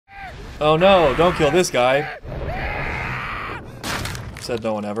Oh no, don't kill this guy. Said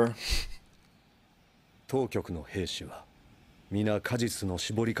no one ever. 当局の兵士は皆果実の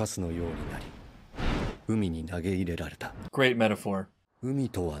搾りかすのようになり海に投げ入れられた。 Great metaphor. 海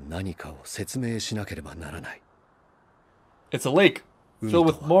とは何かを説明しなければならない。 It's a lake filled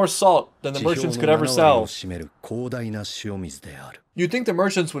with more salt than the merchants could ever sell. 地表の7割を占める広大な塩水である。 You'd think the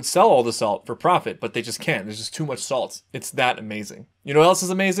merchants would sell all the salt for profit, but they just can't. There's just too much salt. It's that amazing. You know what else is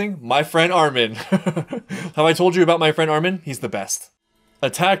amazing? My friend Armin. Have I told you about my friend Armin? He's the best.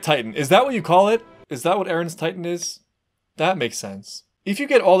 Attack Titan. Is that what you call it? Is that what Eren's Titan is? That makes sense. If you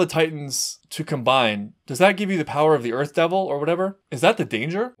get all the Titans to combine, does that give you the power of the Earth Devil or whatever? Is that the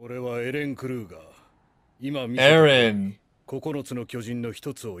danger? Eren.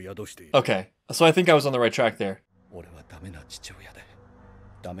 Okay, so I think I was on the right track there.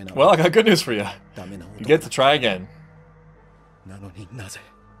 Well, I got good news for you. You get to try again.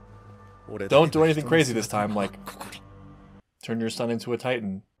 Don't do anything crazy this time, like turn your son into a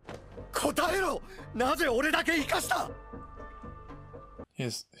Titan.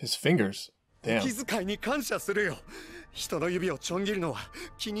 His fingers. Damn. You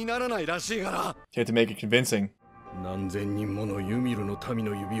had to make it convincing.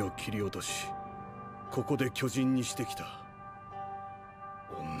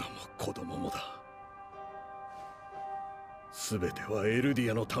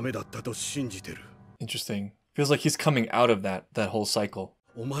 Interesting. Feels like he's coming out of that whole cycle.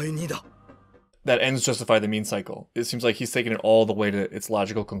 That ends justify the mean cycle. It seems like he's taken it all the way to its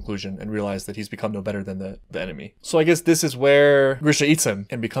logical conclusion and realized that he's become no better than the enemy. So I guess this is where Grisha eats him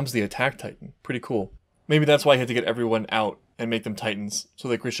and becomes the attack titan. Pretty cool. Maybe that's why he had to get everyone out and make them titans, so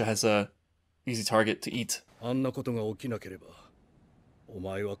that Grisha has a easy target to eat. So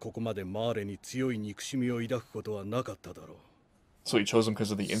he chose him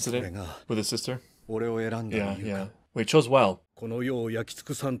because of the incident with his sister? Yeah. Well, he chose well.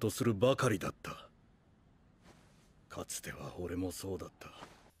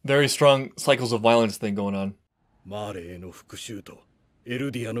 Very strong cycles of violence thing going on.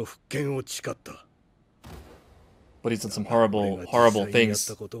 But he's done some horrible things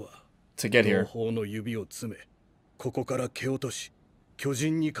to get here.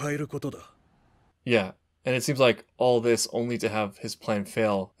 Yeah, and it seems like all this only to have his plan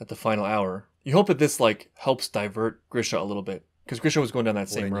fail at the final hour. You hope that this, like, helps divert Grisha a little bit. Because Grisha was going down that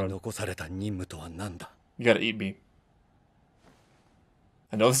same road. You gotta eat me.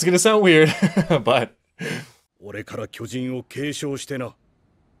 I know this is gonna sound weird, but...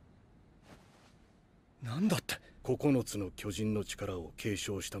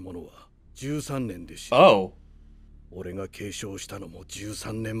 Oh.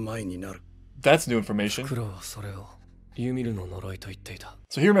 That's new information.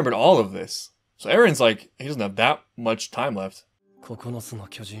 So he remembered all of this. So Eren's like, he doesn't have that much time left.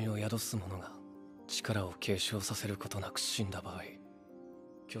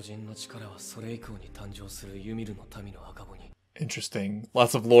 Interesting.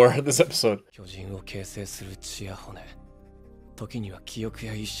 Lots of lore in this episode.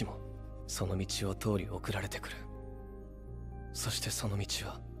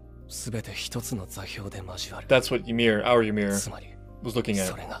 That's what Ymir, our Ymir, was looking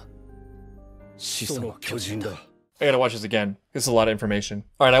at. I gotta watch this again. This is a lot of information.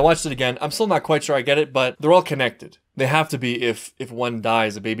 Alright, I watched it again. I'm still not quite sure I get it, but they're all connected. They have to be if one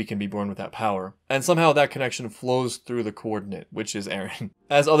dies, a baby can be born with that power. And somehow that connection flows through the coordinate, which is Eren.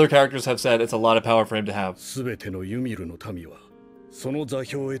 As other characters have said, it's a lot of power for him to have.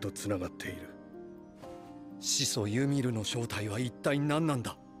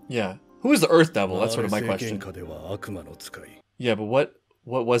 Yeah. Who is the Earth Devil? That's sort of my question. Yeah, but what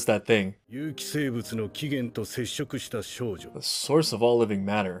was that thing? The source of all living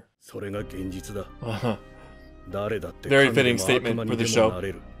matter. Very fitting statement for the show.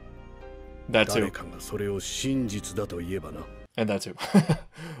 That too. And that too.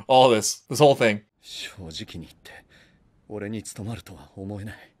 All this whole thing.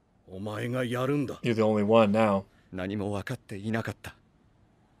 You're the only one now.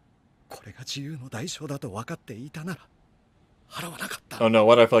 Oh no,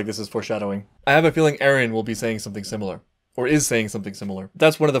 why do I feel like this is foreshadowing? I have a feeling Eren will be saying something similar. or is saying something similar.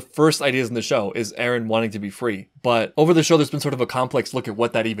 That's one of the first ideas in the show, is Eren wanting to be free. But over the show, there's been sort of a complex look at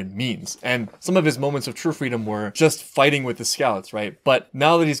what that even means. And some of his moments of true freedom were just fighting with the scouts, right? But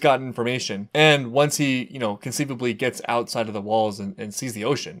now that he's gotten information, and once he, conceivably gets outside of the walls and sees the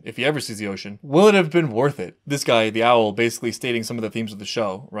ocean, if he ever sees the ocean, will it have been worth it? This guy, the owl, basically stating some of the themes of the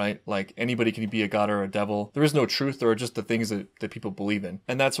show, right? Like, anybody can be a god or a devil. There is no truth. There are just the things that people believe in.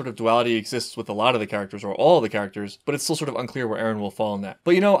 And that sort of duality exists with a lot of the characters, or all of the characters, but it's still sort of unclear where Eren will fall in that.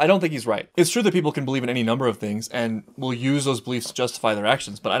 But I don't think he's right. It's true that people can believe in any number of things and will use those beliefs to justify their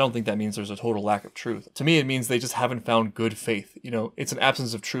actions, but I don't think that means there's a total lack of truth. To me, it means they just haven't found good faith. It's an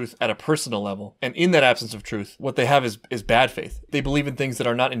absence of truth at a personal level. And in that absence of truth, what they have is bad faith. They believe in things that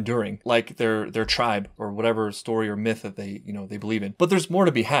are not enduring, like their tribe or whatever story or myth that they believe in. But there's more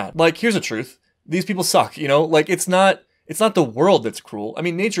to be had. Like, here's a truth. These people suck, like it's not the world that's cruel. I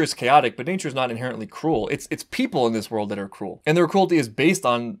mean, nature is chaotic, but nature is not inherently cruel. It's people in this world that are cruel. And their cruelty is based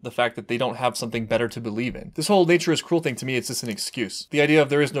on the fact that they don't have something better to believe in. This whole nature is cruel thing, to me, it's just an excuse. The idea of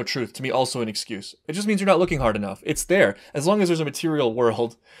there is no truth, to me, also an excuse. It just means you're not looking hard enough. It's there. As long as there's a material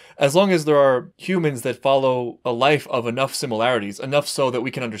world, as long as there are humans that follow a life of enough similarities, enough so that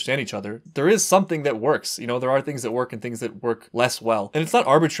we can understand each other, there is something that works. There are things that work and things that work less well. And it's not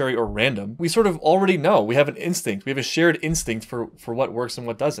arbitrary or random. We sort of already know. We have an instinct. We have a shared instinct for what works and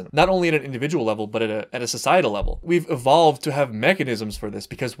what doesn't. Not only at an individual level, but at a societal level. We've evolved to have mechanisms for this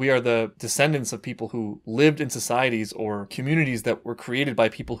because we are the descendants of people who lived in societies or communities that were created by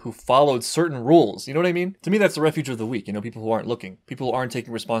people who followed certain rules. You know what I mean? To me, that's the refuge of the weak. People who aren't looking. People who aren't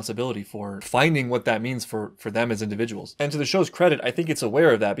taking responsibility for finding what that means for them as individuals. And to the show's credit, I think it's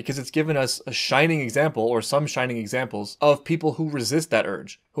aware of that because it's given us a shining example, or some shining examples, of people who resist that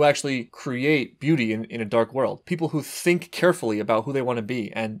urge, who actually create beauty in a dark world. People who think carefully about who they want to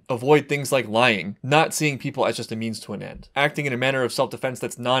be and avoid things like lying, not seeing people as just a means to an end, acting in a manner of self-defense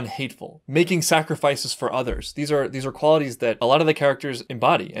that's non-hateful, making sacrifices for others. These are qualities that a lot of the characters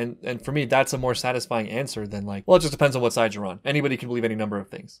embody. And for me, that's a more satisfying answer than like, well, it just depends on what side you're on. Anybody can believe any number of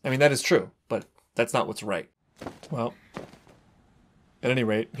things. I mean, that is true, but that's not what's right. Well, at any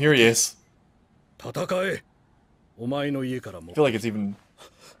rate, here he is. I feel like it's even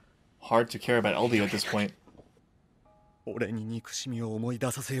hard to care about Eldio at this point.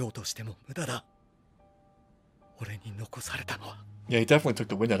 Yeah, he definitely took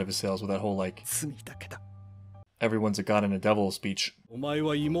the wind out of his sails with that whole, like, everyone's a god and a devil speech.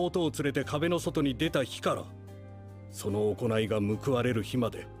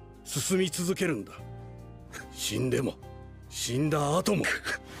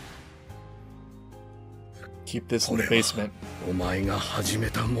 Keep this in the basement.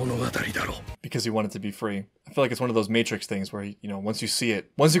 Because he wanted to be free. I feel like it's one of those Matrix things where, once you see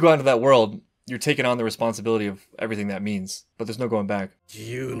it, once you go out into that world, you're taking on the responsibility of everything that means. But there's no going back.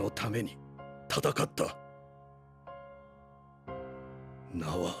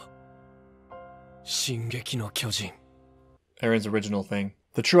 Eren's original thing.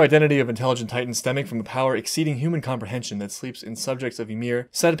 The true identity of intelligent titans stemming from a power exceeding human comprehension that sleeps in subjects of Ymir,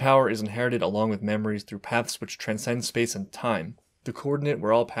 said power is inherited along with memories through paths which transcend space and time. The coordinate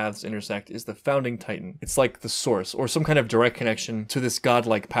where all paths intersect is the founding titan. It's like the source, or some kind of direct connection to this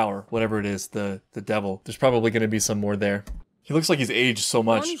godlike power, whatever it is, the devil. There's probably going to be some more there. He looks like he's aged so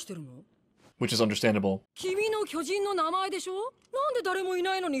much, which is understandable.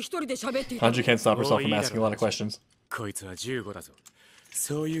 Hanji can't stop herself from asking a lot of questions.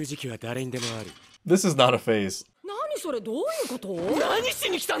 This is not a phase.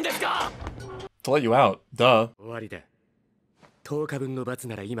 To let you out, duh.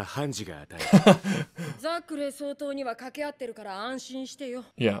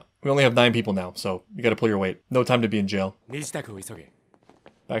 Yeah, we only have 9 people now, so you gotta pull your weight. No time to be in jail.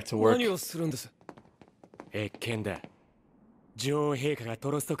 Back to work.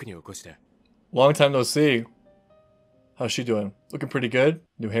 Long time no see. How's she doing? Looking pretty good?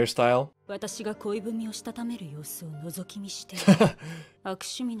 New hairstyle?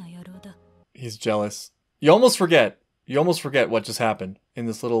 He's jealous. You almost forget what just happened in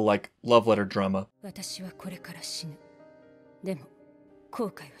this little, like, love letter drama. Is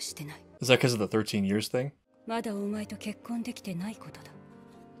that because of the 13 years thing?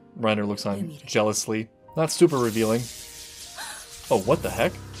 Reiner looks on jealously. Not super revealing. Oh, what the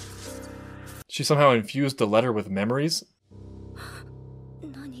heck? She somehow infused the letter with memories?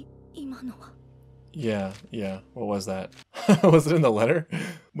 Yeah. What was that? Was it in the letter?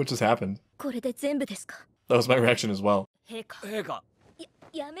 What just happened? That was my reaction as well.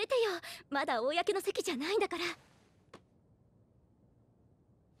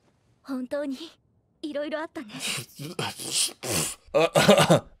 いろいろあったね。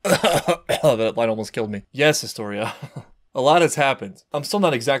 That line almost killed me. Yes, Historia. A lot has happened. I'm still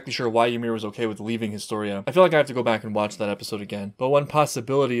not exactly sure why Ymir was okay with leaving Historia. I feel like I have to go back and watch that episode again. But one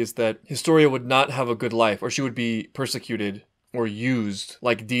possibility is that Historia would not have a good life, or she would be persecuted or used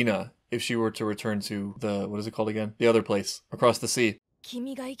like Dina if she were to return to the, what is it called again? The other place, across the sea.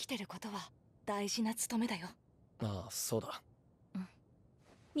 君が生きてることは大事な務めだよ。ああ、そうだ。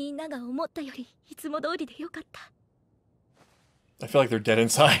みんなが思ったよりいつも通りでよかった。 I feel like they're dead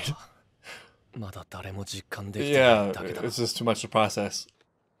inside. まだ誰も実感できてないだけ Yeah, だ。 it's just too much to process.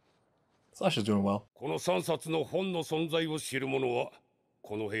 Sasha's doing well. この3冊の本の存在を知る者は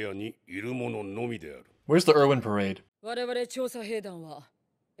この部屋にいる者のみである。 Where's the Irwin parade? 我々調査兵団は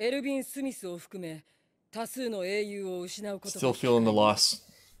エルヴィン・スミスを含め多数の英雄を失うこと Still feeling the loss.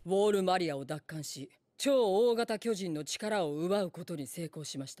 ウォール・マリアを奪還し超大型巨人の力を奪うことに成功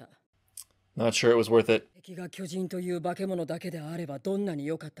しました。 Not sure it was worth it. 敵が巨人という化け物だけであればどんなに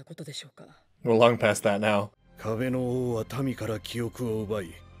良かったことでしょうか。 We're long past that now. 壁の王は民から記憶を奪い、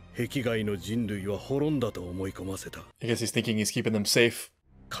壁外の人類は滅んだと思い込ませた。 I guess he's thinking he's keeping them safe.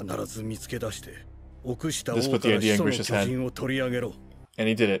 必ず見つけ出して、臆した王 This put か the ら idea 始 in 祖の Grish's 巨 head. 人を取り上げろ。 And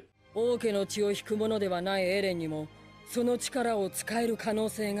he did it. 王家の血を引くものではないエレンにもその力を使える可能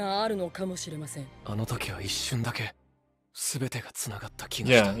性があるのかもしれません。あの時は一瞬だけ、全てが繋がった気が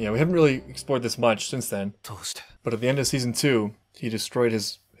した。 Yeah, we haven't really explored this much since then. どうして But at the end of season 2, he destroyed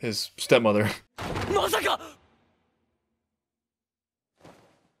his stepmother. まさか。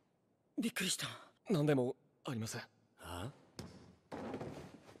びっくりした。何でもありません。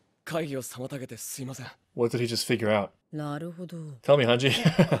会議を妨げてすいません。 What did he just figure out? なるほど。 Tell me, Hanji.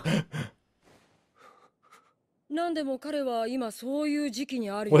 何でも彼は今そういう時期に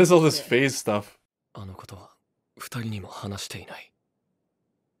ある。 What is all this phase stuff? あのことは二人にも話していない。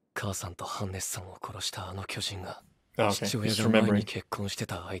母さんとハンネスさんを殺したあの巨人が Oh, okay. 父親 Just が前に remembering. 結婚して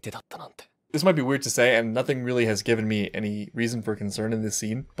た相手だったなんて。 This might be weird to say, and nothing really has given me any reason for concern in this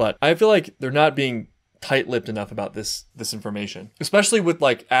scene, but I feel like they're not being tight-lipped enough about this information. Especially with,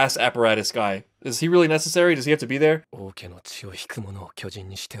 like, ass apparatus guy. Is he really necessary? Does he have to be there? 王家の血を引く者を巨人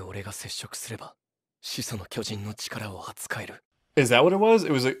にして俺が接触すれば、始祖の巨人の力を扱える。 Is that what it was?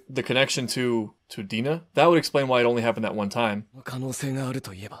 It was the connection to Dina? That would explain why it only happened that one time. 可能性がある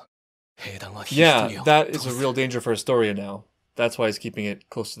といえば、兵団は Yeah, ヒストリアを that is a real danger for Astoria now. That's why he's keeping it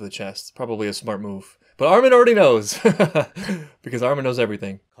close to the chest. Probably a smart move. But Armin already knows. Because Armin knows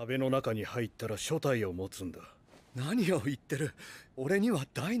everything. 壁の中に入ったら初体を持つんだ。何を言ってる。俺には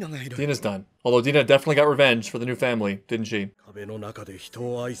ダイナがいる。 Dina's done. Although Dina definitely got revenge for the new family, didn't she? 壁の中で人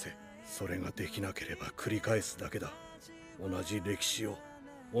を愛せ。それができなければ繰り返すだけだ。同じ歴史を、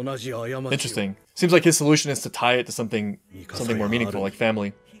同じ過ちを。 Interesting. Seems like his solution is to tie it to something more meaningful, like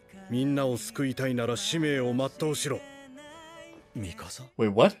family. みんなを救いたいなら使命を全うしろ。ミカサ？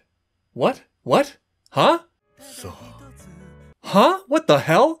 Wait, what? What? What? Huh? そう。 Huh? What the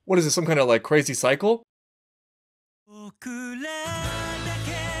hell? What is this, some kind of like crazy cycle?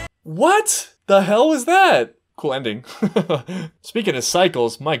 What the hell was that? Cool ending. Speaking of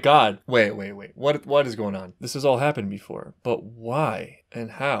cycles, my god. Wait. What is going on? This has all happened before. But why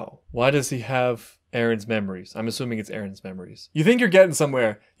and how? Why does he have Eren's memories? I'm assuming it's Eren's memories. You think you're getting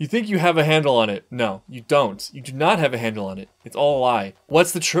somewhere. You think you have a handle on it. No, you don't. You do not have a handle on it. It's all a lie.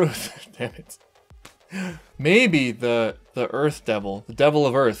 What's the truth? Damn it. Maybe the Earth Devil, the Devil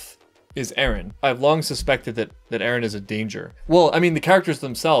of Earth, is Eren. I've long suspected that Eren is a danger. Well, I mean, the characters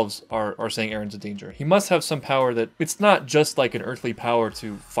themselves are saying Eren's a danger. He must have some power that it's not just like an earthly power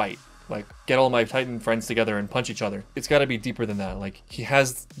to fight. Like, get all my Titan friends together and punch each other. It's gotta be deeper than that. Like, he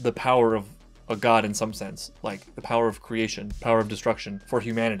has the power of a god in some sense, like the power of creation, power of destruction for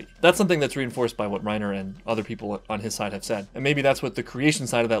humanity. That's something that's reinforced by what Reiner and other people on his side have said. And maybe that's what the creation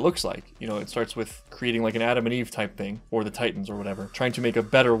side of that looks like. You know, it starts with creating like an Adam and Eve type thing, or the Titans or whatever, trying to make a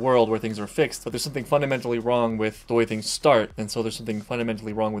better world where things are fixed, but there's something fundamentally wrong with the way things start, and so there's something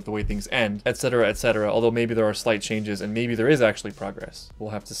fundamentally wrong with the way things end, etc., etc., although maybe there are slight changes, and maybe there is actually progress. We'll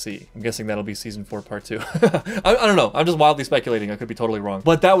have to see. I'm guessing that'll be season 4 part 2. I don't know, I'm just wildly speculating, I could be totally wrong.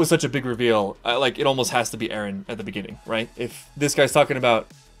 But that was such a big reveal. Like, it almost has to be Eren at the beginning, right? If this guy's talking about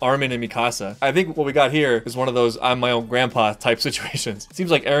Armin and Mikasa, I think what we got here is one of those I'm my own grandpa type situations. It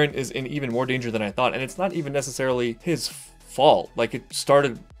seems like Eren is in even more danger than I thought, and it's not even necessarily his fault. Like, it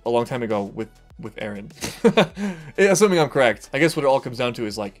started a long time ago with with Eren. Assuming I'm correct. I guess what it all comes down to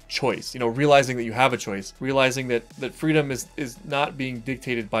is like choice. You know, realizing that you have a choice, realizing that freedom is not being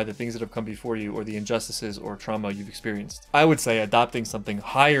dictated by the things that have come before you or the injustices or trauma you've experienced. I would say adopting something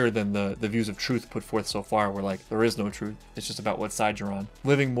higher than the views of truth put forth so far, where like there is no truth. It's just about what side you're on.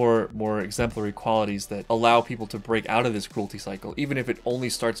 Living more exemplary qualities that allow people to break out of this cruelty cycle, even if it only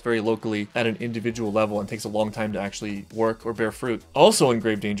starts very locally at an individual level and takes a long time to actually work or bear fruit. Also in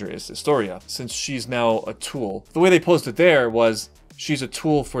grave danger is Historia, since she's now a tool. The way they posed it there was she's a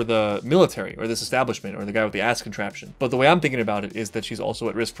tool for the military or this establishment or the guy with the ass contraption. But the way I'm thinking about it is that she's also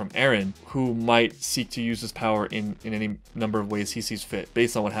at risk from Eren, who might seek to use his power in any number of ways he sees fit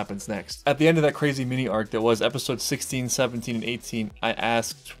based on what happens next. At the end of that crazy mini arc that was episodes 16, 17, and 18, I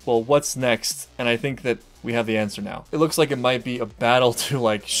asked, well, what's next? And I think that we have the answer now. It looks like it might be a battle to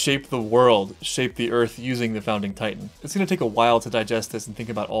like shape the world, shape the earth using the founding titan. It's gonna take a while to digest this and think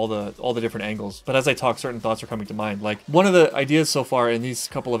about all the different angles. But as I talk, certain thoughts are coming to mind. Like one of the ideas so far in these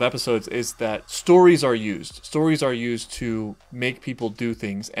couple of episodes is that stories are used. Stories are used to make people do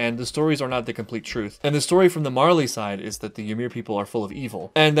things, and the stories are not the complete truth. And the story from the Marley side is that the Ymir people are full of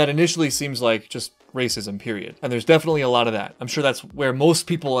evil. And that initially seems like just racism, period. And there's definitely a lot of that. I'm sure that's where most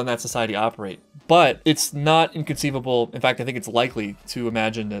people in that society operate. But it's not inconceivable. In fact, I think it's likely to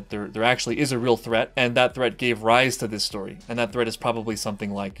imagine that there actually is a real threat, and that threat gave rise to this story. And that threat is probably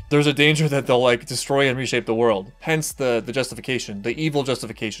something like, there's a danger that they'll like destroy and reshape the world. Hence the justification, the evil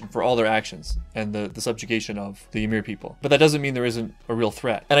justification for all their actions and the subjugation of the Ymir people. But that doesn't mean there isn't a real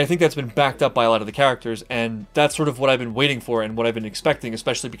threat. And I think that's been backed up by a lot of the characters, and that's sort of what I've been waiting for and what I've been expecting,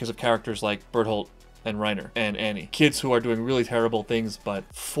 especially because of characters like Bertholdt and Reiner and Annie. Kids who are doing really terrible things but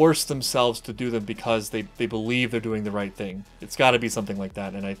force themselves to do them because they believe they're doing the right thing. It's got to be something like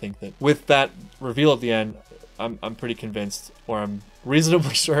that, and I think that with that reveal at the end, I'm pretty convinced, or I'm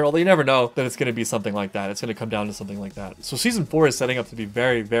reasonably sure, although you never know, that it's going to be something like that. It's going to come down to something like that. So season 4 is setting up to be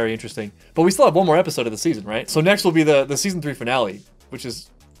very, very interesting, but we still have one more episode of the season, right? So next will be the season 3 finale, which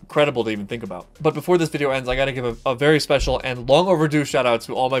is incredible to even think about. But before this video ends, I gotta give a very special and long overdue shout out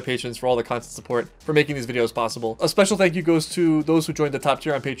to all my patrons for all the constant support for making these videos possible. A special thank you goes to those who joined the top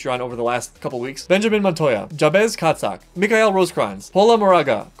tier on Patreon over the last couple weeks: Benjamin Montoya, Jabez Katzak, Mikhail Rosecrans, Paula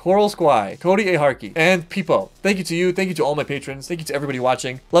Moraga, Coral Squai, Cody A. Harkey, and Pipo. Thank you to you, thank you to all my patrons, thank you to everybody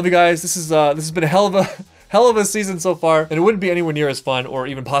watching. Love you guys. This has been a hell of a season so far, and it wouldn't be anywhere near as fun or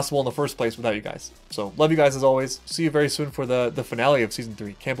even possible in the first place without you guys. So love you guys as always. See you very soon for the finale of season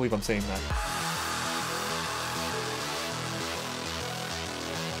 3. Can't believe I'm saying that.